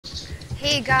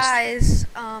Hey guys,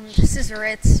 this is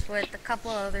Ritz with a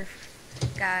couple other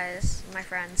guys, my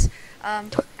friends,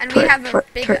 and we have a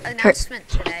big announcement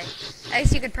today.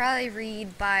 As you could probably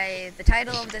read by the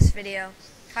title of this video,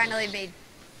 finally made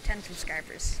 10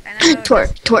 subscribers. I know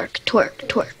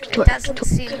it doesn't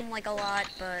seem like a lot,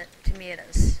 but to me it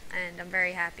is, and I'm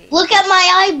very happy. Look at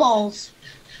my eyeballs.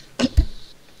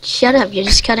 Shut up, you're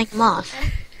just cutting them off.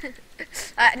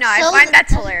 No, I find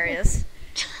that's hilarious.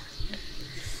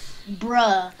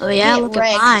 Bruh. Oh yeah, get look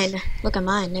wrecked. at mine. Look at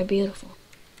mine, they're beautiful.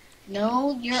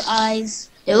 No, your eyes.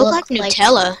 They look like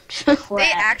Nutella. Crap.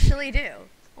 They actually do.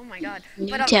 Oh my god.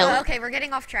 But Nutella. okay, we're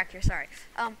getting off track here. Sorry.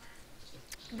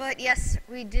 But yes,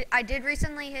 we did. I did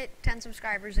recently hit 10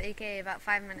 subscribers, aka about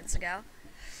 5 minutes ago.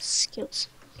 Skills.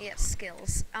 Yes,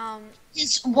 skills.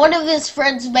 One of his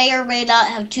friends may or may not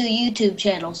have 2 YouTube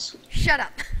channels. Shut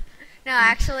up. No,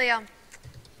 actually,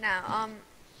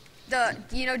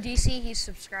 DC, he's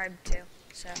subscribed to.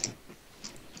 So.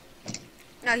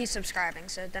 No, he's subscribing.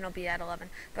 So then it'll be at 11.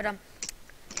 But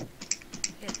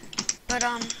yeah. But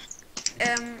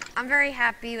I'm very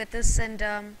happy with this, and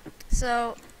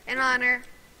so in honor,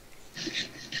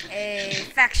 a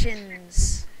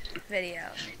factions video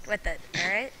with it. All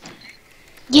right.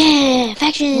 Yeah,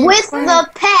 faction. With the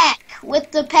pack.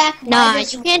 With the pack. Nah,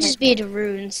 minus you can't one. just be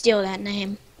Darude and steal that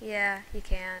name. Yeah, you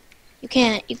can't. You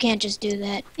can't just do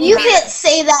that. You can't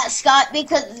say that, Scott,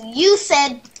 because you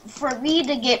said for me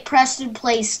to get Preston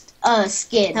Place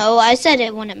skin. No, I said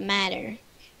it wouldn't matter.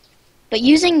 But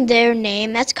using their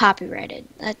name, that's copyrighted.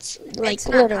 That's like It's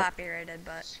not literal. copyrighted,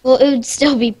 but Well, it would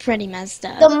still be pretty messed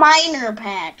up. The minor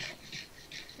pack.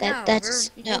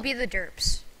 we'll be the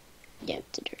derps. Yeah,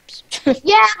 the derps.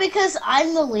 Yeah, because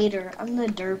I'm the leader. I'm the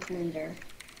derp leader.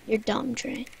 You're dumb,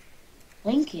 Trey.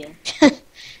 Thank you.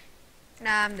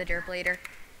 Nah, I'm the derp leader.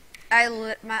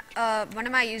 One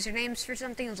of my usernames for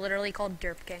something is literally called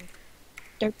Derp King.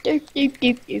 Derp, derp, derp,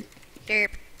 derp, derp. Derp,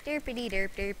 derpity derp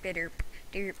derp derp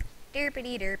derp,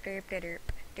 derpity derp derp derp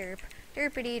derp,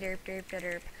 derpity derp derp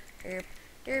derp derp,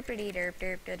 derpity derp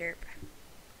derp derp.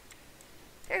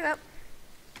 There you go.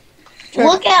 Sure.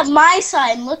 Look at my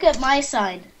sign. Look at my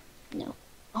sign. No.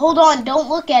 Hold on. Don't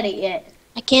look at it yet.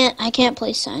 I can't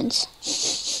place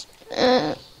signs.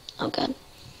 Oh god.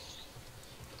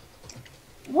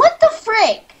 What the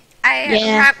frick?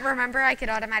 Yeah. Remember I could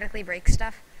automatically break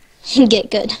stuff.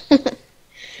 Get good.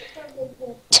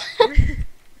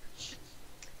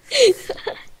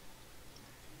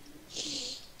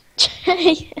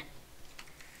 Trey.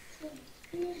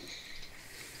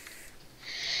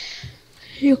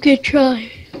 You can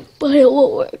try, but it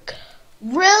won't work.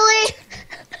 Really?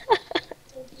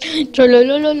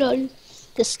 Trollolololol.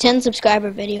 This 10 subscriber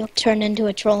video turned into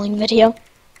a trolling video.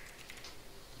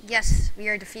 Yes, we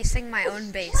are defacing my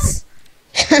own base.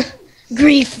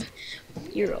 Grief.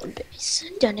 Your own base.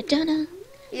 Dunna dunna.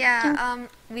 Yeah,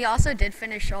 we also did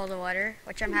finish all the water,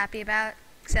 which I'm happy about.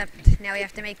 Except now we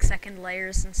have to make second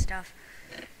layers and stuff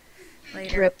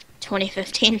later. Rip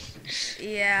 2015.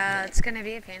 Yeah, it's gonna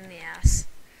be a pain in the ass.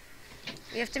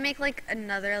 We have to make like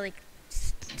another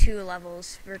 2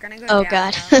 levels. We're gonna go Oh,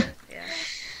 down God. now. Yeah.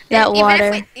 That Even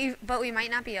water. but we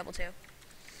might not be able to.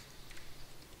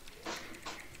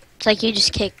 It's like you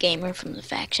just kick Gamer from the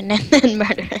faction and then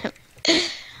murder him.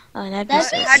 Oh, that'd be That's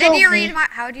so. How did so you mean. read my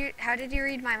how did you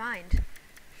read my mind?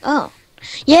 Oh.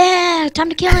 Yeah, time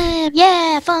to kill him.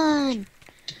 Yeah, fun.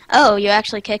 Oh, you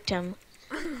actually kicked him.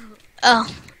 Oh.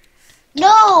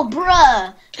 No,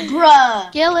 bruh.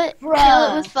 Bruh. Kill it. Bruh.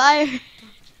 Kill it with fire.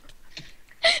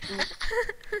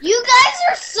 You guys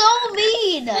are so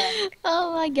mean.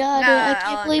 Oh my god. No, I I'll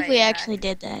can't believe invite we you actually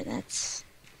did that. That's...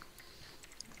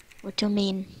 We're too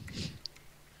mean.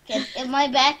 Am I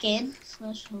back in?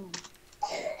 Slash home.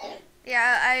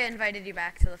 Yeah, I invited you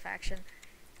back to the faction.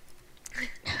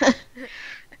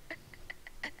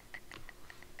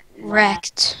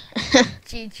 Wrecked.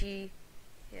 GG.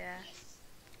 Yeah.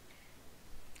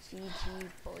 GG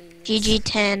boys. GG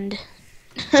tend.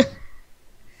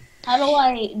 How do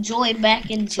I join back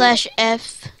into Slash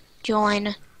F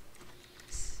join.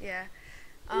 Yeah.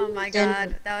 Oh my Then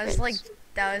god, that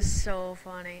was so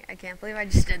funny. I can't believe I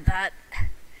just did that.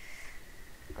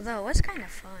 Although it was kind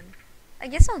of fun. I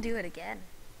guess I'll do it again.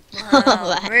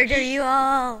 Whoa, murder you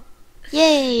all!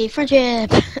 Yay,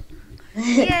 friendship.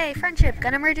 Yay, friendship!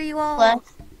 Gonna murder you all! Slash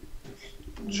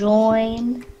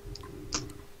join?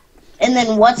 And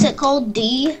then what's it called?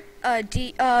 D?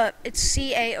 It's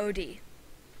CAOD.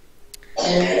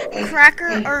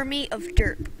 Cracker Army of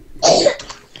Derp.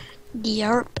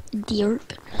 Derp,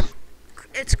 derp.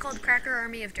 It's called Cracker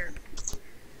Army of Derp.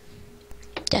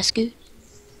 That's good.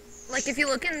 Like, if you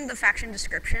look in the faction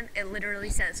description, it literally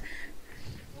says,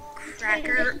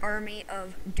 cracker army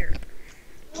of derp.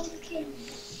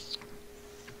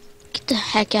 Get the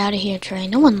heck out of here, Trey.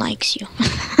 No one likes you.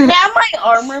 Can I have my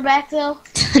armor back though?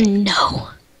 No.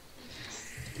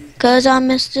 Cause I'm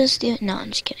Mr. Steel. No, I'm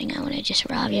just kidding. I wanna just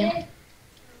rob you.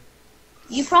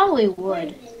 You probably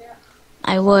would.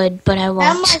 I would, but I Have my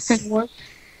won't. sword.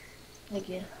 Thank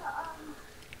you.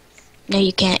 No,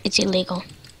 you can't. It's illegal.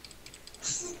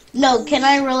 No, can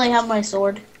I really have my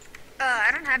sword? I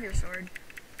don't have your sword.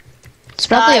 It's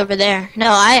probably Scott? over there.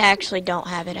 No, I actually don't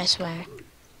have it. I swear.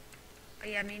 Oh,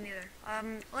 yeah, me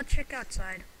neither. Let's check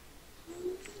outside.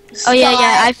 Oh yeah,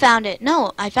 yeah. I Scott. found it.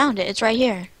 No, I found it. It's right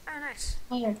here. Oh, nice.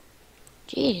 Here.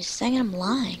 Jeez, dang it, I'm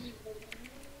lying.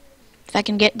 If I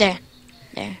can get there.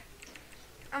 There.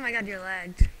 Oh my god, you're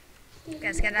lagged.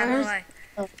 Guys, get out of the way.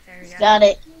 Oh, There we go. got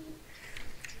it.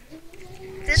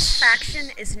 This faction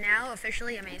is now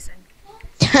officially amazing.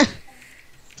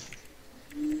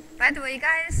 By the way,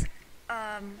 guys,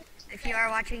 if you are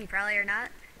watching, you probably are not.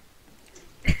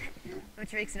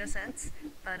 Which makes no sense.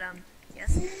 But,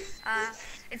 yes.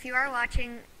 If you are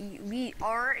watching, we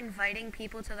are inviting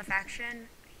people to the faction.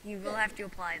 You will have to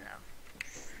apply, though.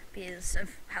 Because of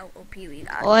how OP we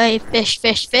got. Oi, fish,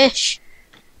 fish, fish.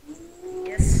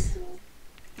 Yes.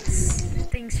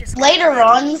 Things just got Later crazy.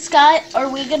 on, Scott, are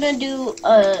we gonna do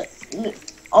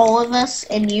all of us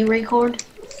and you record?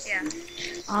 Yeah.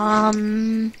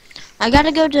 I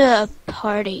gotta go to a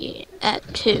party at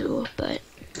 2, but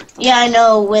Yeah, I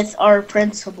know, with our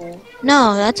principal.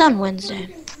 no, that's on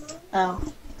Wednesday. Oh.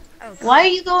 Oh, Why are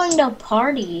you going to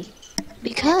party?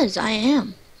 Because I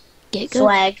am. Get good.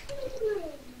 Swag.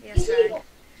 yes, Rag.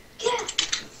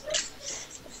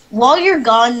 While you're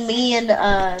gone, me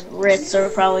and Ritz are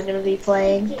probably gonna be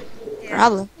playing. Yeah.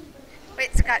 Probably.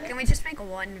 Wait, Scott, can we just make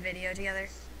one video together?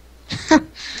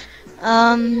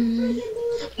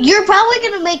 You're probably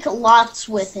gonna make lots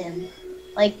with him.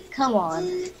 Like, come on.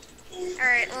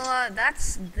 Alright, well,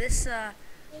 that's this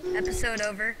episode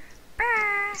over.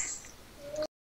 Bye!